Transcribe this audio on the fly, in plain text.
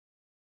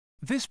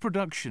This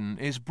production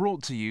is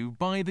brought to you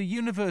by the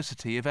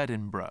University of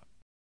Edinburgh.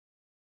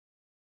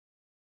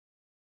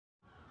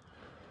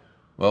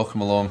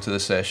 Welcome along to the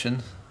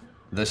session.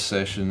 This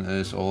session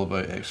is all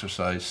about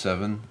exercise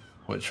 7,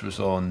 which was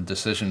on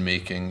decision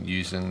making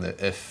using the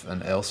if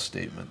and else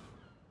statement.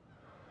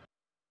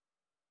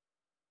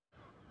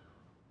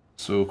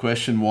 So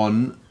question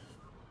 1,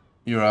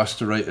 you're asked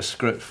to write a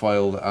script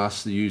file that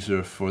asks the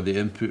user for the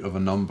input of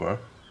a number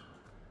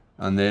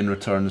and then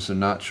returns the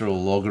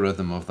natural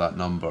logarithm of that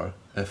number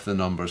if the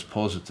number is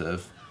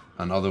positive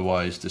and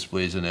otherwise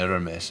displays an error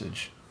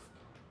message.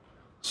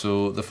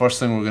 So the first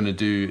thing we're going to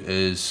do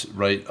is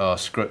write a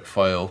script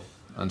file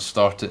and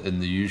start it in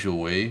the usual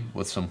way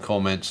with some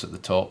comments at the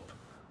top,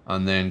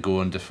 and then go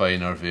and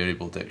define our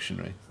variable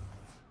dictionary.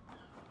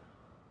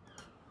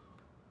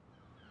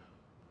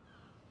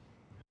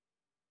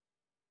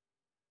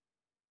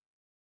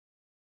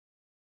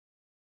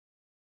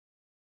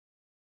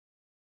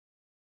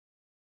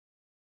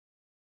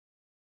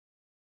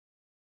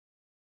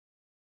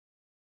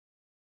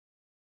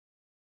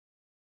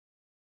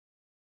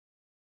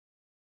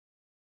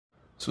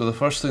 So the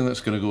first thing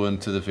that's going to go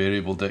into the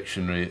variable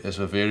dictionary is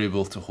a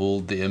variable to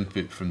hold the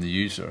input from the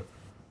user.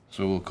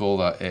 So we'll call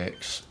that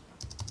x.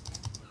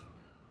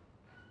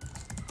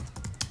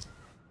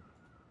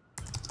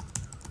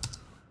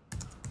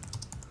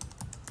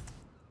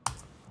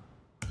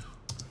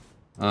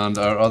 And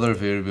our other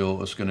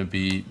variable is going to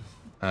be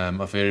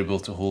a variable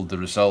to hold the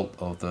result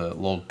of the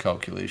log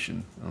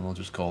calculation, and we'll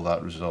just call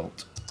that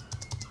result.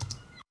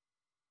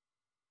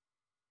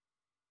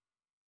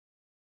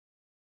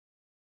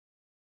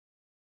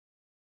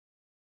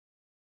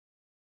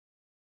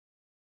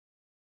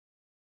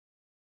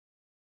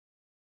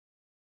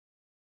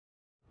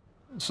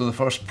 So the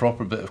first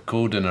proper bit of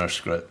code in our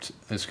script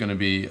is going to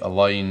be a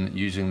line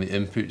using the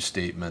input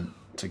statement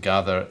to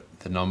gather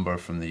the number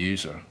from the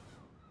user.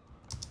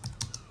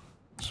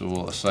 So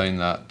we'll assign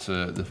that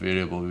to the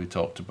variable we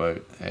talked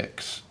about,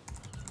 x,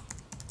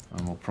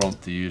 and we'll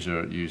prompt the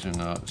user using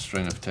a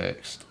string of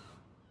text.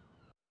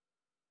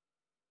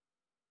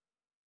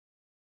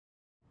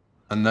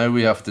 And now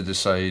we have to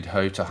decide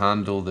how to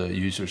handle the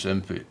user's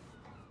input.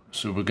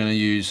 So we're going to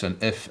use an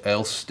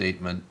if-else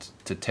statement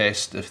to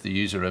test if the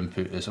user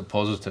input is a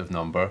positive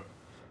number,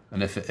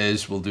 and if it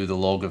is, we'll do the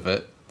log of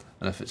it,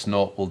 and if it's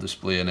not, we'll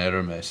display an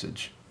error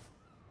message.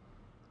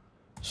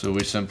 So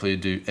we simply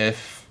do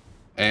if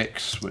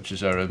x, which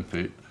is our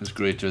input, is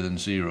greater than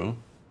 0,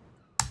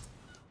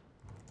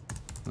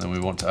 then we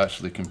want to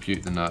actually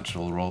compute the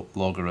natural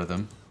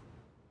logarithm,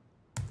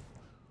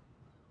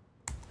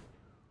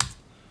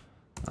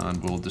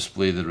 and we'll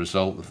display the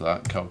result of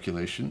that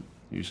calculation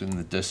using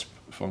the disp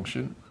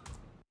function.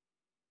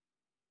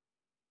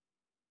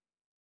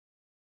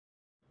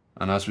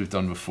 And as we've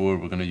done before,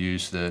 we're going to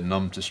use the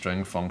num to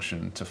string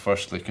function to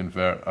firstly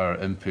convert our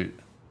input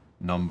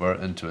number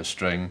into a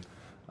string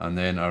and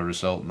then our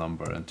result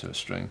number into a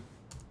string.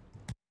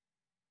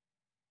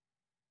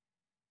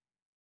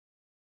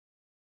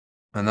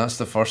 And that's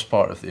the first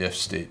part of the if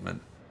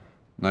statement.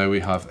 Now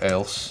we have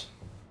else.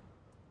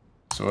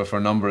 So if our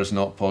number is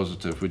not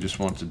positive, we just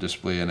want to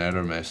display an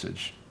error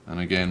message. And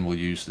again, we'll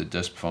use the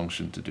disp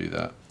function to do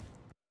that.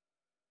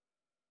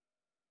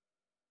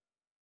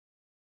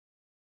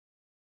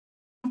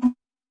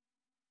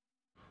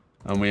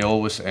 And we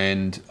always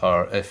end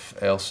our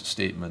if-else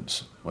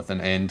statements with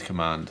an end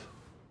command.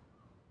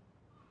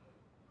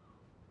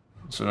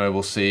 So now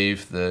we'll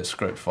save the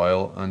script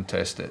file and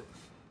test it.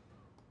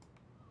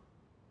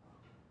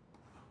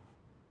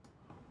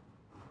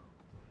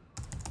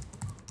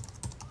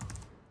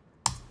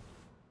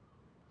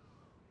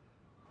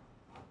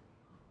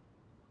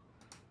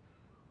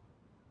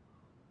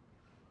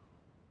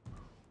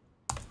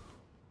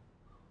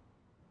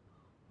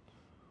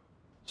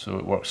 So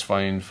it works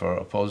fine for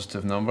a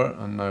positive number,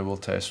 and now we'll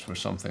test for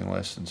something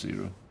less than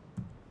 0.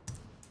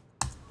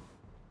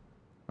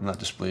 And that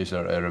displays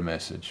our error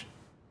message.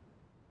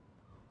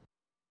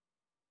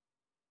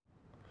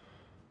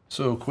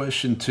 So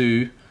question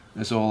 2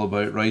 is all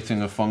about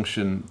writing a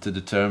function to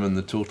determine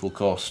the total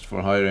cost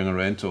for hiring a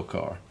rental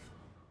car.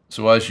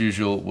 So as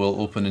usual,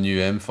 we'll open a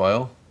new M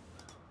file,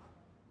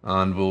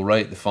 and we'll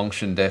write the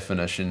function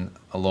definition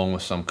along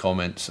with some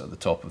comments at the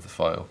top of the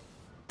file.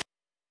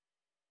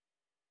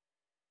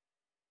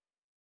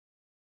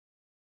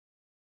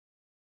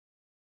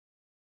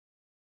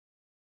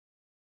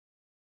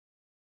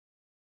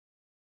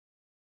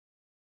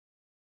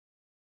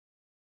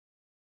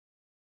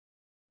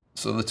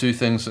 So the two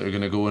things that are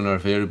going to go in our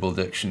variable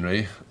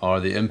dictionary are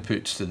the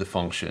inputs to the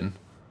function,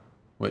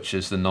 which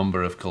is the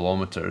number of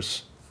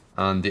kilometers,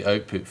 and the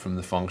output from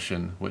the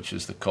function, which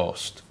is the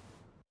cost.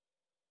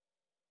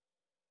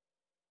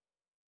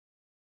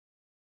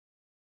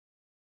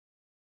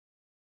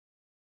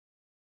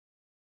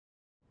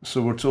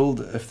 So we're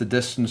told if the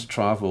distance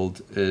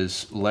travelled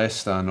is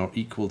less than or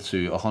equal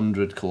to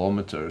 100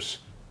 kilometers,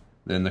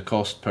 then the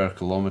cost per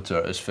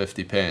kilometer is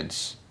 50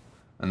 pence.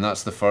 And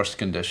that's the first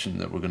condition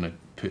that we're going to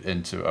put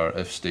into our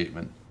if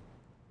statement.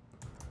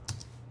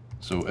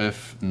 So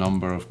if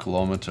number of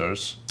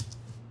kilometers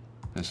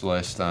is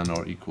less than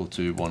or equal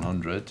to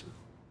 100,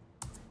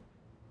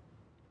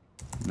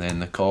 then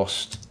the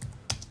cost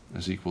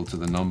is equal to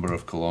the number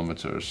of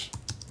kilometers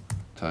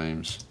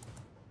times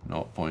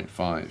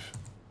 0.5.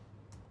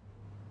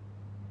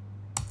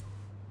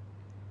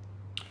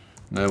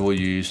 Now we'll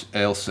use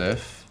else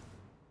if.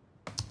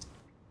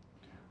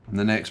 And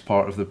the next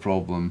part of the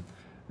problem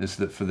is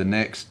that for the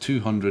next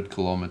 200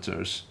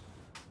 kilometers,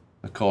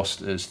 the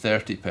cost is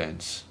 30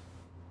 pence.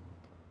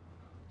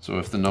 So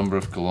if the number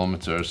of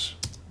kilometers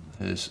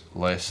is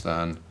less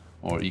than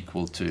or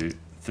equal to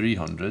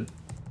 300,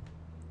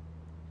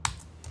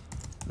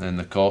 then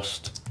the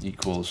cost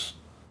equals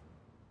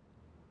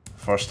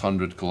first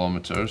 100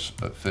 kilometers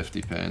at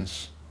 50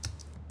 pence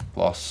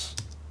plus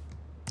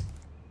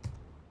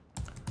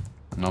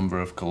the number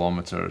of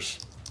kilometers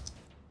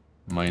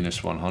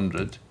minus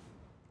 100,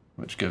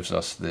 which gives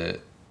us the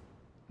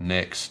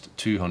next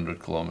 200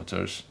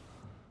 kilometers,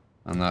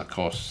 and that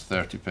costs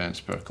 30 pence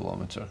per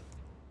kilometer.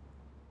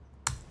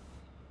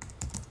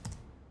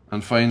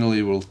 And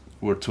finally,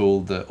 we're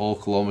told that all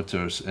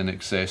kilometers in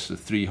excess of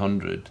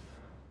 300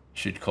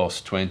 should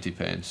cost 20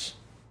 pence.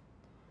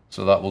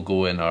 So that will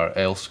go in our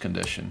else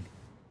condition.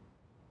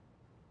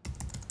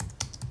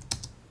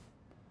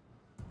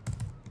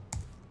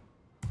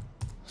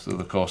 So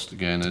the cost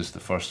again is the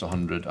first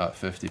 100 at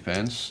 50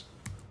 pence,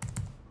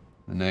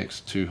 the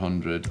next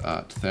 200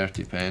 at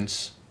 30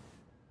 pence,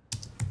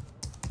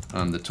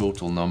 and the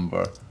total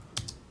number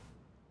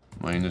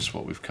minus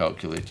what we've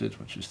calculated,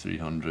 which is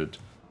 300,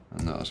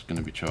 and that's going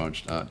to be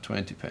charged at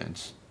 20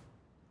 pence.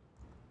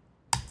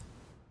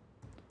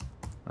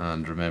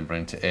 And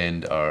remembering to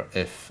end our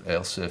if,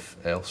 else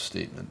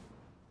statement.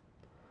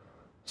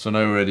 So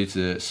now we're ready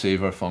to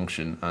save our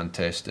function and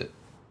test it.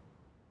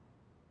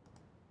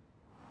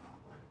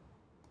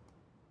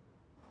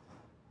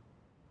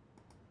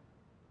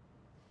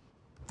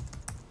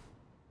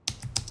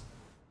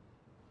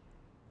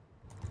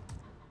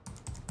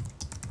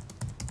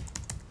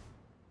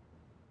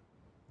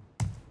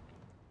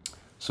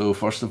 So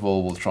first of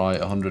all, we'll try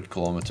 100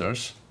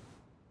 kilometers.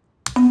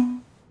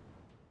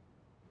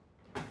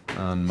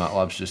 And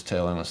MATLAB's just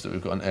telling us that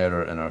we've got an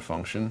error in our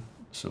function,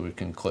 so we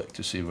can click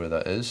to see where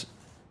that is.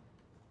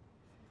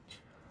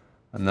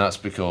 And that's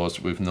because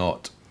we've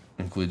not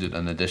included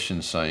an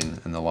addition sign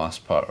in the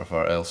last part of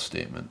our else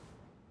statement.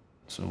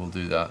 So we'll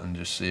do that and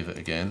just save it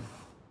again.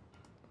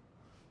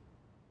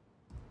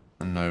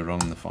 And now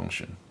run the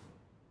function.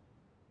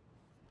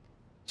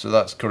 So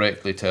that's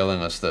correctly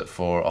telling us that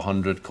for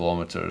 100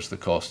 kilometers the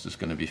cost is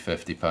going to be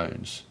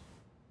 £50.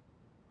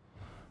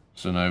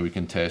 So now we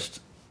can test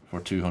for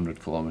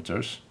 200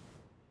 kilometers.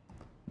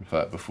 In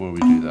fact, before we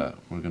do that,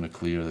 we're going to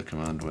clear the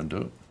command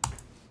window.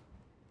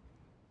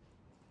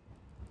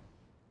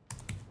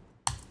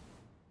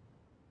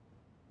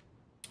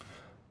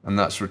 And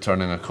that's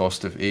returning a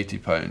cost of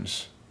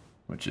 £80,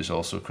 which is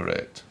also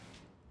correct.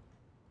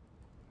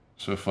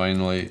 So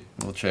finally,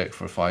 we'll check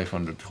for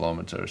 500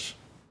 kilometers.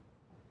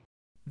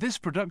 This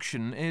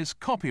production is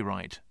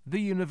copyright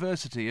the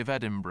University of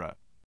Edinburgh.